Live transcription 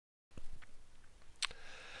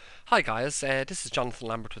Hi guys, this is Jonathan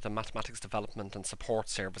Lambert with the Mathematics Development and Support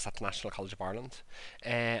Service at the National College of Ireland.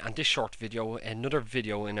 And this short video, another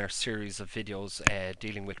video in our series of videos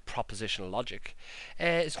dealing with propositional logic,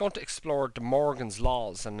 is going to explore De Morgan's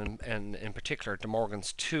laws and in particular De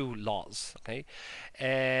Morgan's two laws. Okay,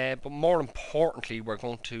 but more importantly, we're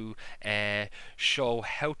going to show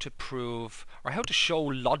how to prove or how to show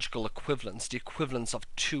logical equivalence, the equivalence of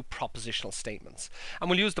two propositional statements, and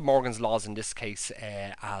we'll use De Morgan's laws in this case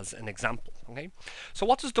as an example. Okay, so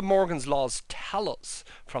what does De Morgan's laws tell us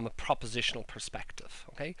from a propositional perspective?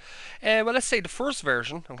 Okay, well, let's say the first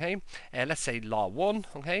version. Okay, let's say law 1.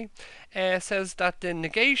 Okay, says that the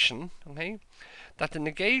negation. Okay, that the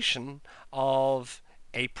negation of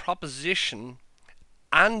a proposition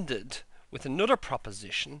ANDed with another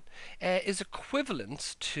proposition is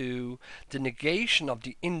equivalent to the negation of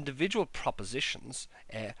the individual propositions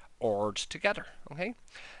ORed together. Okay,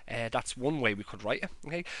 that's one way we could write it.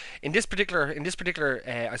 Okay, in this particular,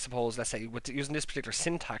 I suppose, let's say, with using this particular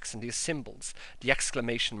syntax and these symbols, the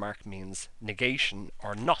exclamation mark means negation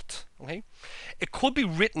or not. Okay, it could be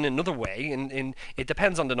written another way, and it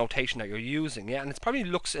depends on the notation that you're using. Yeah, and it probably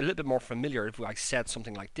looks a little bit more familiar if I said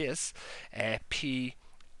something like this: P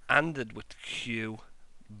ANDed with Q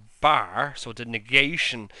bar, so the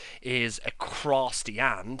negation is across the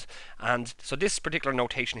and so this particular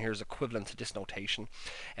notation here is equivalent to this notation.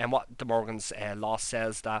 And what De Morgan's law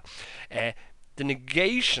says that the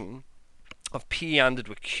negation of P ANDed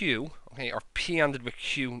with Q, okay, or P ANDed with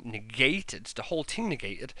Q negated, the whole thing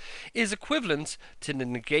negated, is equivalent to the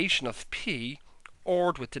negation of P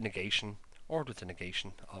ORed with the negation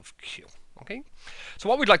of Q. Okay, so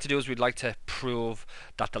what we'd like to do is we'd like to prove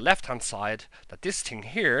that the left-hand side, that this thing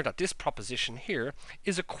here, that this proposition here,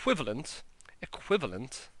 is equivalent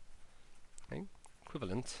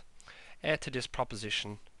to this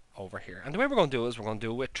proposition over here. And the way we're going to do is we're going to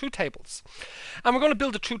do it with truth tables, and we're going to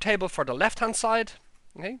build a truth table for the left-hand side.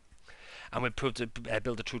 Okay, and we'll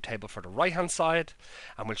build a truth table for the right hand side,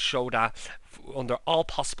 and we'll show that under all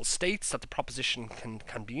possible states that the proposition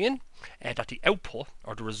can be in, that the output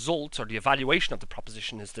or the result or the evaluation of the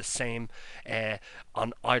proposition is the same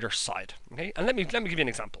on either side. Okay, and let me give you an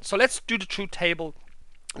example. So let's do the truth table.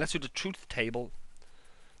 Let's do the truth table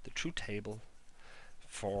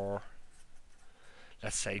for,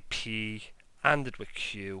 let's say, P ANDed with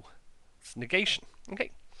Q. It's negation.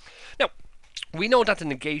 Okay, now we know that the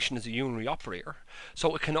negation is a unary operator,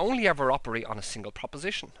 so it can only ever operate on a single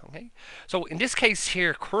proposition. Okay, so in this case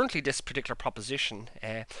here, currently this particular proposition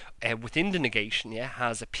within the negation,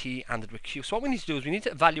 has a P ANDed with Q. So what we need to do is we need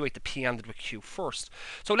to evaluate the P ANDed with Q first.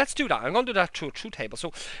 So let's do that. I'm going to do that through a truth table.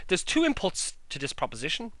 So there's two inputs to this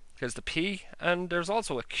proposition. There's the P and there's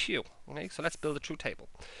also a Q. Okay, so let's build a truth table.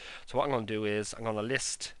 So what I'm going to do is I'm going to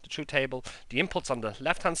list the truth table, the inputs on the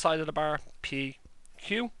left hand side of the bar, P,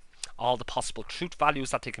 Q, all the possible truth values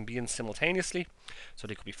that they can be in simultaneously. So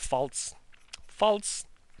they could be false, false,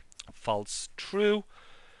 false, true,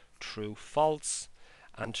 true, false,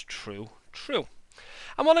 and true, true.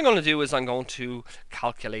 And what I'm going to do is I'm going to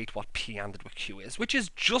calculate what P ANDed with Q is, which is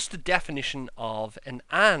just the definition of an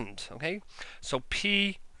AND. Okay, so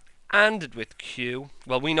P ANDed with Q,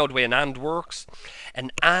 well, we know the way an AND works. An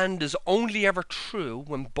AND is only ever true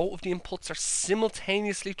when both of the inputs are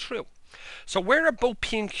simultaneously true. So where are both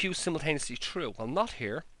P and Q simultaneously true? Well, not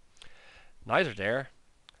here, neither there,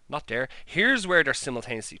 not there. Here's where they're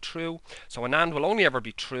simultaneously true. So an AND will only ever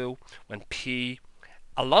be true when P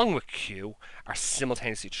along with Q are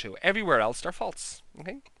simultaneously true. Everywhere else they're false.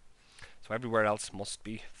 Okay, so everywhere else must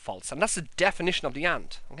be false, and that's the definition of the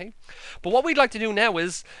AND. Okay, but what we'd like to do now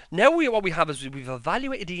is what we have is we've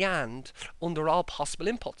evaluated the AND under all possible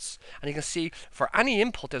inputs, and you can see for any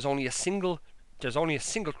input there's only a single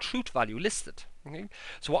truth value listed. Okay,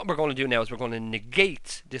 so what we're going to do now is we're going to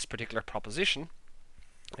negate this particular proposition.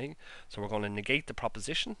 Okay, so we're going to negate the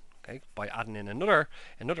proposition, okay, by adding in another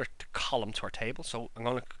column to our table. So I'm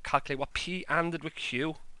going to calculate what P ANDed with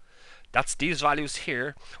Q. That's these values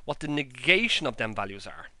here, what the negation of them values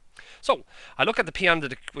are. So I look at the P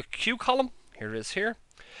ANDed with Q column. Here it is here.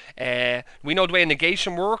 We know the way a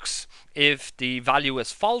negation works. If the value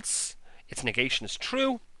is false, its negation is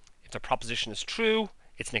true. If the proposition is true,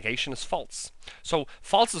 its negation is false. So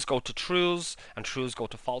falses go to trues and trues go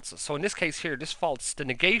to falses. So in this case here, this false, the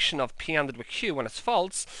negation of P ANDed with Q when it's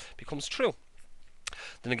false becomes true.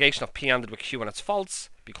 The negation of P ANDed with Q when it's false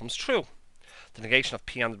becomes true. The negation of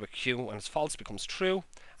P ANDed with Q when it's false becomes true.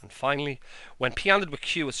 And finally, when P ANDed with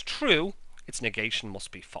Q is true, its negation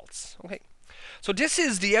must be false. Okay, so this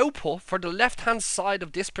is the output for the left hand side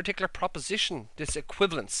of this particular proposition, this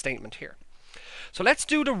equivalence statement here. So let's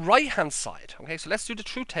do the right hand side. Okay, so let's do the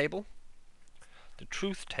truth table. The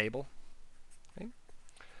truth table, okay,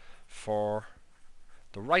 for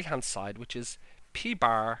the right hand side, which is P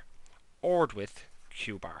bar ORed with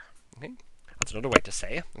Q bar. Okay, that's another way to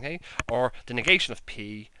say it. Okay, or the negation of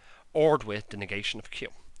P ORed with the negation of Q.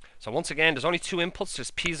 So once again, there's only two inputs.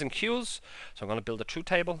 There's P's and Q's. So I'm going to build a truth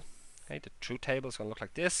table. Okay, the truth table is going to look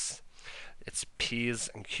like this. It's P's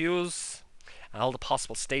and Q's, and all the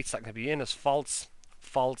possible states that can be in is false,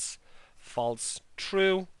 false, false,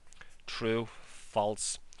 true, true,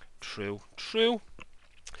 false, true, true.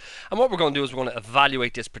 And what we're going to do is we're going to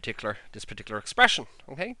evaluate this particular expression.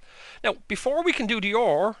 Okay. Now, before we can do the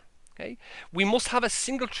OR, okay, we must have a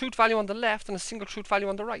single truth value on the left and a single truth value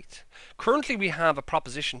on the right. Currently, we have a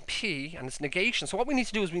proposition P and its negation. So what we need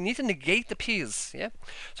to do is we need to negate the P's. Yeah.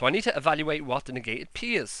 So I need to evaluate what the negated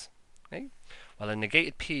P is. Okay. Well, a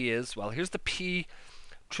negated P is, well, here's the P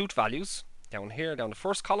truth values down here, down the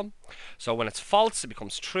first column. So when it's false, it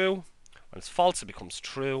becomes true. When it's false, it becomes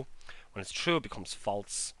true. When it's true, it becomes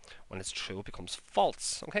false. When it's true, it becomes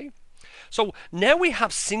false. Okay. So now we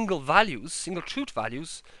have single values, single truth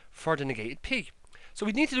values for the negated P. So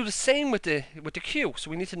we need to do the same with the Q.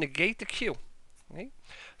 So we need to negate the Q. Okay.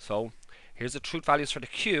 So here's the truth values for the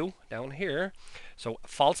Q down here. So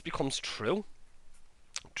false becomes true.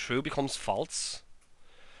 True becomes false.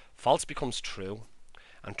 False becomes true.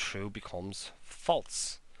 And true becomes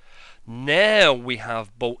false. Now we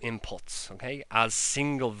have both inputs, okay, as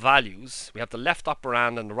single values. We have the left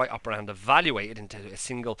operand and the right operand evaluated into a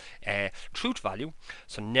single truth value.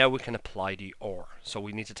 So now we can apply the OR. So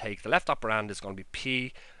we need to take the left operand is going to be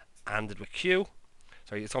P ANDed with Q.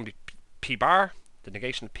 Sorry, it's going to be P bar, the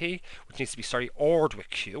negation of P, which needs to be, ORed with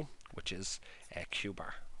Q, which is Q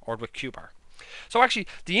bar. ORed with Q bar. So actually,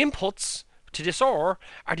 the inputs to this OR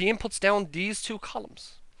are the inputs down these two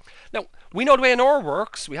columns. Now, we know the way an OR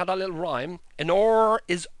works. We had that little rhyme. An OR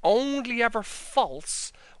is only ever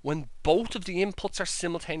false when both of the inputs are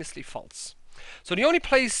simultaneously false. So the only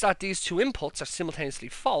place that these two inputs are simultaneously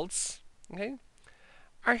false, okay,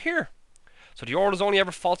 are here. So the OR is only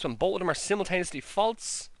ever false when both of them are simultaneously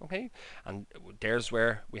false, okay, and there's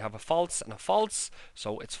where we have a false and a false,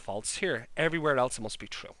 so it's false here. Everywhere else it must be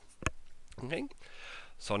true. Okay,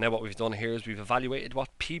 so now what we've done here is we've evaluated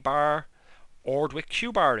what P bar ORed with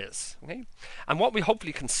Q bar is. Okay, and what we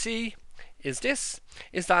hopefully can see is this,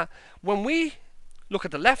 is that when we look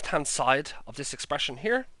at the left hand side of this expression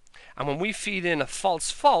here, and when we feed in a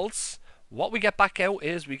false false, what we get back out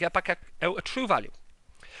is we get back out a true value.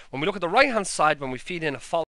 When we look at the right hand side, when we feed in a false